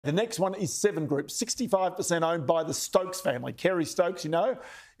The next one is Seven Group, 65% owned by the Stokes family. Kerry Stokes, you know,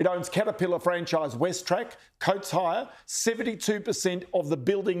 it owns Caterpillar franchise Westrak, Coates Hire, 72% of the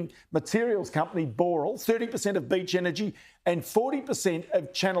building materials company Boral, 30% of Beach Energy, and 40%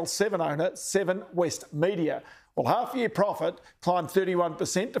 of Channel 7 owner 7 West Media. Well, half-year profit climbed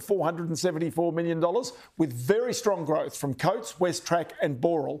 31% to $474 million, with very strong growth from Coates, Westrak and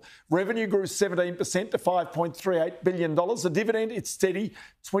Boral. Revenue grew 17% to $5.38 billion. The dividend, it's steady,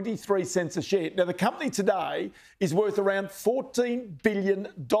 23 cents a share. Now, the company today is worth around $14 billion.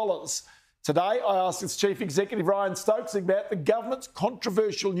 Today, I asked its Chief Executive Ryan Stokes about the government's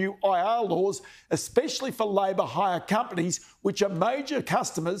controversial new IR laws, especially for labour hire companies, which are major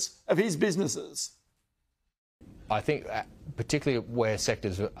customers of his businesses. I think particularly where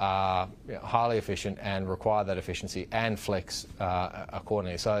sectors are highly efficient and require that efficiency and flex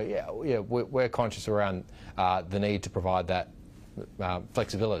accordingly. So, we're conscious around the need to provide that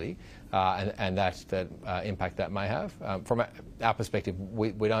flexibility and that impact that may have. From our perspective,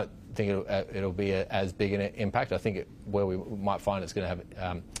 we don't think it'll be as big an impact. I think where we might find it's going to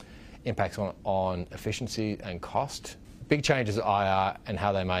have impacts on efficiency and cost. Big changes at IR and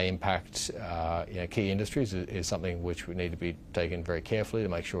how they may impact key industries is something which we need to be taken very carefully to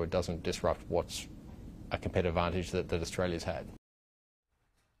make sure it doesn't disrupt what's a competitive advantage that Australia's had.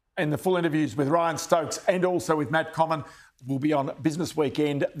 And the full interviews with Ryan Stokes and also with Matt Common will be on Business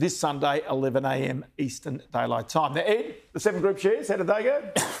Weekend this Sunday, 11 a.m. Eastern Daylight Time. Now, Ed, the Seven Group shares, how did they go?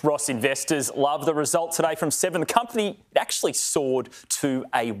 Ross, investors love the result today from Seven. The company actually soared to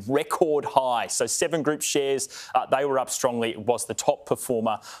a record high. So Seven Group shares, they were up strongly. It was the top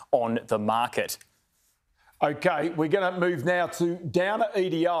performer on the market. OK, we're going to move now to Downer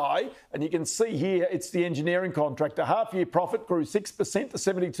EDI, and you can see here it's the engineering contractor. Half-year profit grew 6% to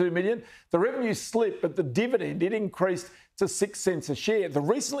 $72 million. The revenue slipped, but the dividend, it increased to 6 cents a share. The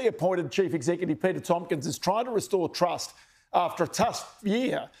recently appointed Chief Executive, Peter Tompkins, is trying to restore trust after a tough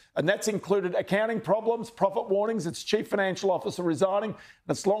year, and that's included accounting problems, profit warnings, its Chief Financial Officer resigning,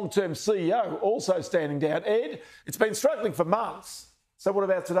 and its long-term CEO also standing down. Ed, it's been struggling for months. So what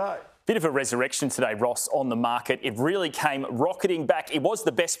about today? Bit of a resurrection today, Ross, on the market. It really came rocketing back. It was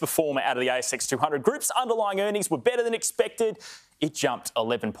the best performer out of the ASX 200. Group's underlying earnings were better than expected. It jumped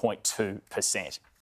 11.2%.